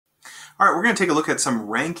All right, we're going to take a look at some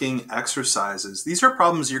ranking exercises. These are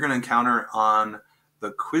problems you're going to encounter on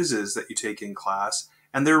the quizzes that you take in class,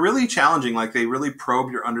 and they're really challenging. Like, they really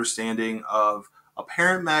probe your understanding of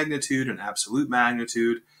apparent magnitude and absolute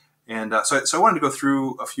magnitude. And so I wanted to go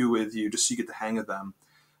through a few with you just so you get the hang of them.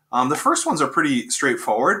 The first ones are pretty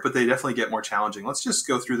straightforward, but they definitely get more challenging. Let's just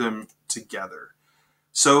go through them together.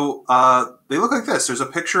 So they look like this. There's a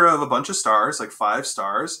picture of a bunch of stars, like 5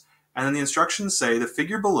 stars. And then the instructions say the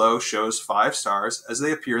figure below shows 5 stars as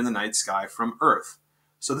they appear in the night sky from Earth.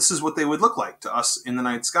 So this is what they would look like to us in the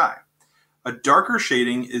night sky. A darker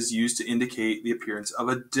shading is used to indicate the appearance of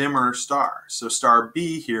a dimmer star. So star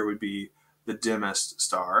B here would be the dimmest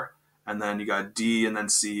star. And then you got D, and then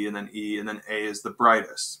C, and then E, and then A is the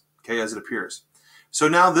brightest, okay, as it appears. So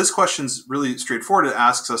now this question's really straightforward. It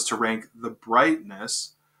asks us to rank the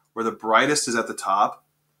brightness, where the brightest is at the top.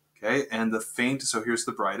 Okay, and the faint, so here's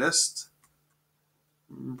the brightest,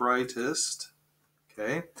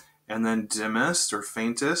 okay, and then dimmest or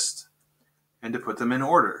faintest, and to put them in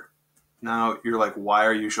order. Now, you're like, why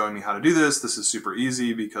are you showing me how to do this? This is super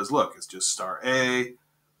easy because, look, it's just star A.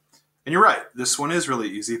 And you're right, this one is really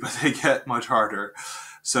easy, but they get much harder.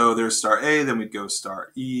 So there's star A, then we'd go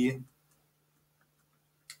star E,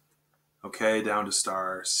 okay, down to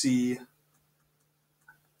star C,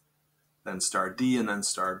 then star D, and then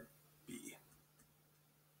star B.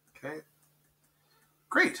 Okay,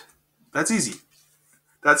 great. That's easy.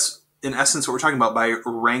 That's, in essence, what we're talking about by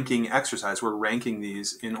ranking exercise. We're ranking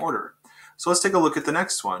these in order. So let's take a look at the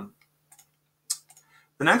next one.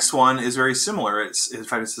 The next one is very similar. In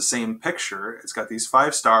fact, it's the same picture. It's got these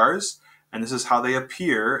 5 stars, and this is how they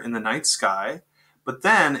appear in the night sky. But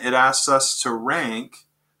then it asks us to rank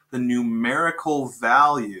the numerical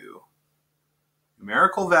value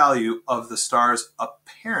of the star's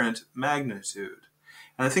apparent magnitude.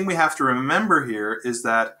 And the thing we have to remember here is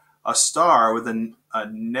that a star with a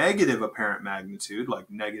negative apparent magnitude,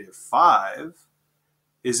 like -5,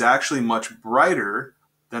 is actually much brighter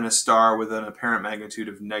than a star with an apparent magnitude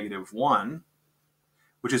of -1,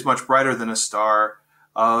 which is much brighter than a star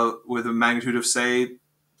with a magnitude of, say,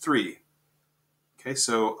 3. Okay,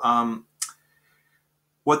 so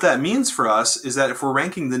what that means for us is that if we're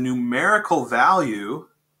ranking the numerical value,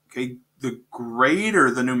 okay, the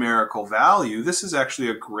greater the numerical value, this is actually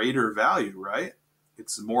a greater value, right?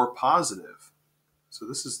 It's more positive. So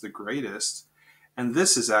this is the greatest, and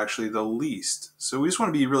this is actually the least. So we just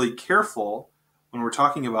want to be really careful when we're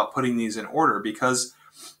talking about putting these in order, because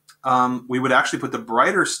we would actually put the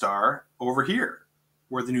brighter star over here,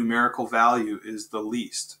 where the numerical value is the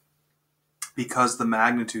least, because the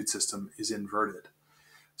magnitude system is inverted.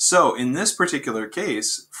 So in this particular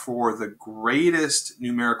case, for the greatest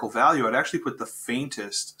numerical value, I'd actually put the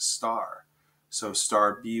faintest star. So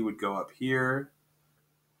star B would go up here,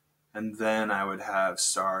 and then I would have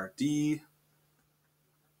star D.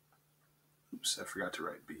 Oops, I forgot to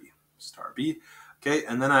write B. Star B. Okay,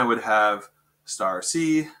 and then I would have star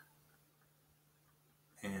C,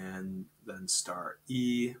 and then star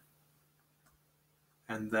E,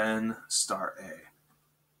 and then star A.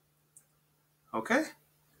 Okay?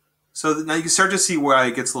 So now you can start to see why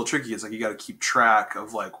it gets a little tricky. It's like you got to keep track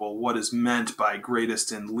of, like, well, what is meant by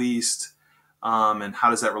greatest and least, and how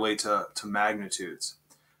does that relate to magnitudes?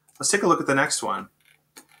 Let's take a look at the next one.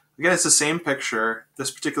 Again, it's the same picture.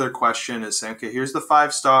 This particular question is saying, okay, here's the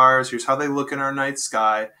 5 stars. Here's how they look in our night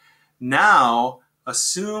sky. Now,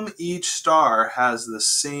 assume each star has the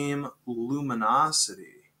same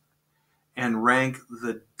luminosity and rank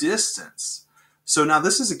the distance. So now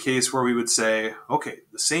this is a case where we would say, okay,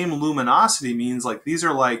 the same luminosity means, like, these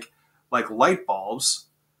are like light bulbs,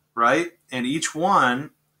 right? And each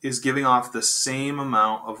one is giving off the same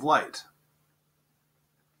amount of light.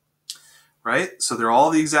 Right? So they're all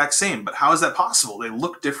the exact same. But how is that possible? They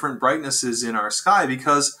look different brightnesses in our sky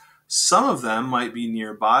because some of them might be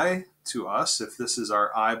nearby to us. If this is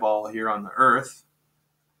our eyeball here on the Earth,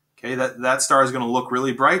 okay, that star is going to look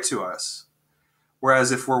really bright to us.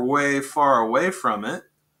 Whereas if we're way far away from it,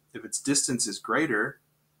 if its distance is greater,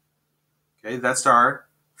 okay, that star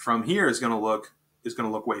from here is going to look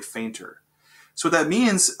way fainter. So what that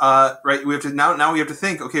means, right? We have to now we have to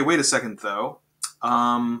think. Okay, wait a second though.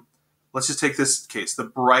 Let's just take this case, the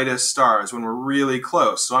brightest stars when we're really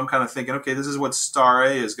close. So I'm kind of thinking, okay, this is what star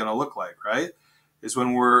A is going to look like, right? Is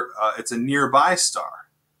when it's a nearby star.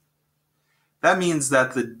 That means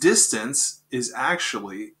that the distance is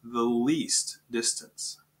actually the least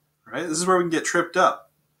distance, right? This is where we can get tripped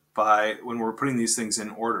up by when we're putting these things in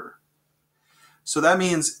order. So that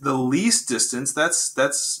means the least distance, that's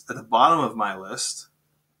at the bottom of my list,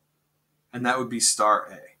 and that would be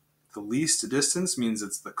star A. The least distance means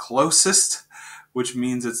it's the closest, which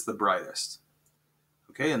means it's the brightest.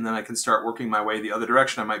 Okay, and then I can start working my way the other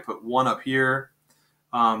direction. I might put 1 up here.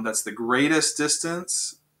 That's the greatest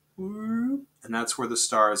distance. And that's where the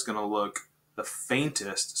star is going to look the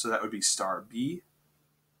faintest. So that would be star B.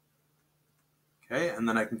 Okay, and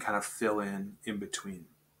then I can kind of fill in between.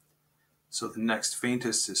 So the next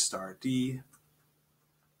faintest is star D.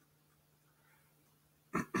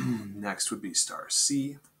 Next would be star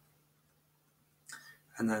C.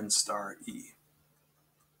 And then star E.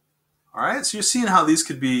 All right, so you're seeing how these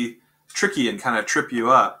could be tricky and kind of trip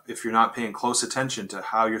you up if you're not paying close attention to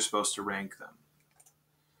how you're supposed to rank them.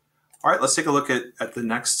 All right, let's take a look at the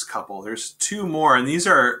next couple. There's 2 more, and these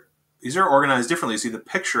are organized differently. See, the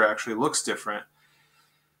picture actually looks different.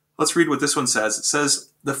 Let's read what this one says. It says,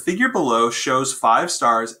 the figure below shows 5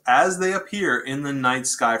 stars as they appear in the night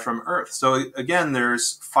sky from Earth. So again,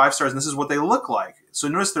 there's 5 stars, and this is what they look like. So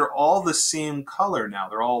notice they're all the same color now.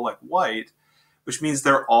 They're all like white, which means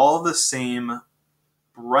they're all the same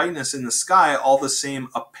brightness in the sky, all the same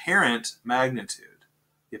apparent magnitude.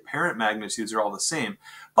 The apparent magnitudes are all the same.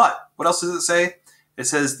 But what else does it say? It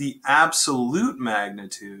says the absolute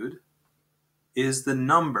magnitude is the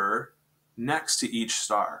number next to each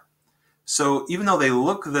star. So even though they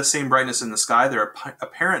look the same brightness in the sky, their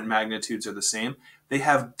apparent magnitudes are the same, they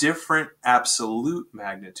have different absolute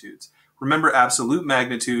magnitudes. Remember, absolute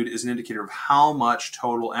magnitude is an indicator of how much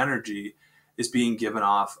total energy is being given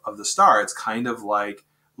off of the star. It's kind of like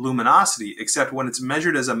luminosity, except when it's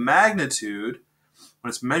measured as a magnitude,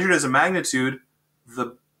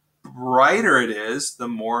 the brighter it is, the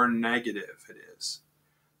more negative it is.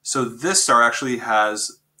 So this star actually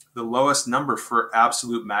has the lowest number for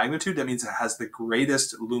absolute magnitude. That means it has the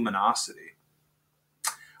greatest luminosity.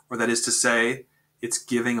 Or that is to say, it's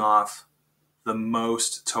giving off the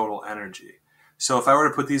most total energy. So if I were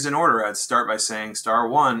to put these in order, I'd start by saying star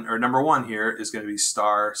 1, or number 1 here, is going to be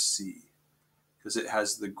star C, because it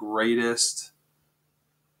has the greatest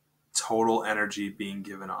total energy being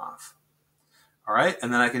given off. All right,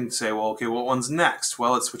 and then I can say, well, okay, what one's next?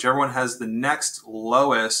 Well, it's whichever one has the next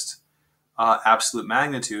lowest absolute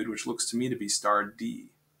magnitude, which looks to me to be star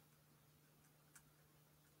D.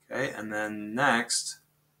 Okay, and then next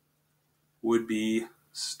would be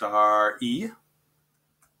star E,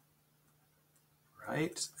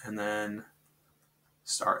 right? And then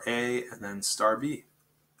star A, and then star B.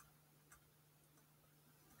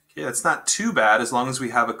 Okay, that's not too bad as long as we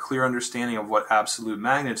have a clear understanding of what absolute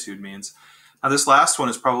magnitude means. Now this last one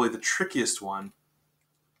is probably the trickiest one,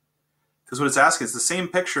 because what it's asking is the same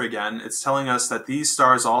picture again. It's telling us that these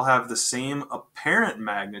stars all have the same apparent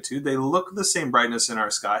magnitude. They look the same brightness in our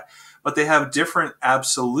sky, but they have different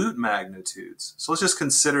absolute magnitudes. So let's just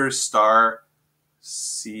consider star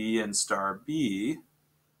C and star B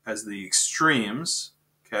as the extremes,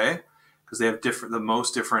 okay? Because they have the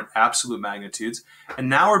most different absolute magnitudes. And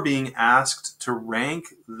now we're being asked to rank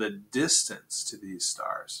the distance to these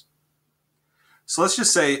stars. So let's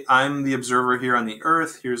just say I'm the observer here on the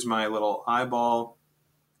Earth. Here's my little eyeball.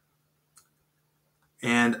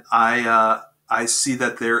 And I see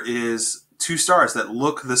that there is 2 stars that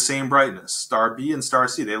look the same brightness, star B and star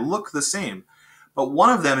C. They look the same. But one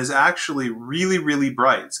of them is actually really, really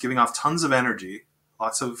bright. It's giving off tons of energy,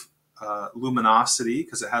 lots of luminosity,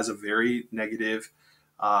 because it has a very negative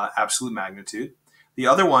absolute magnitude. The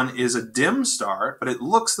other one is a dim star, but it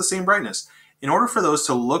looks the same brightness. In order for those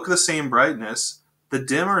to look the same brightness, the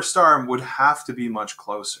dimmer star would have to be much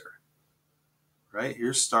closer. Right?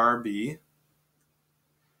 Here's star B,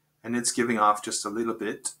 and it's giving off just a little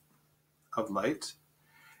bit of light.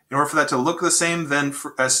 In order for that to look the same then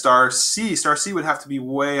as star C would have to be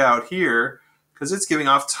way out here, because it's giving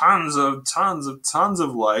off tons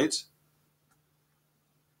of light.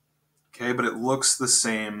 Okay, but it looks the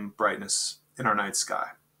same brightness in our night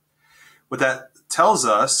sky. What that tells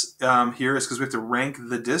us here is, because we have to rank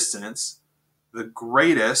the distance, the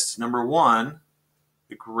greatest, number 1,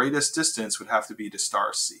 the greatest distance would have to be to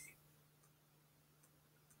star C.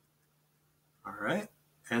 All right,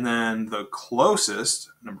 and then the closest,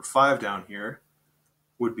 number 5 down here,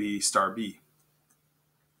 would be star B.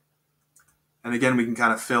 And again, we can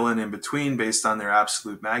kind of fill in between based on their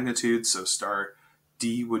absolute magnitude. So star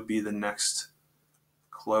D would be the next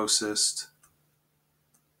closest,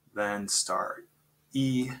 then star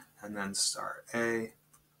E, and then star A.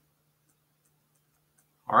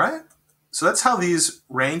 All right, so that's how these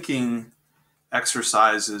ranking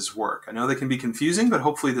exercises work. I know they can be confusing, but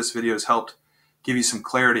hopefully this video has helped give you some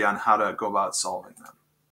clarity on how to go about solving them.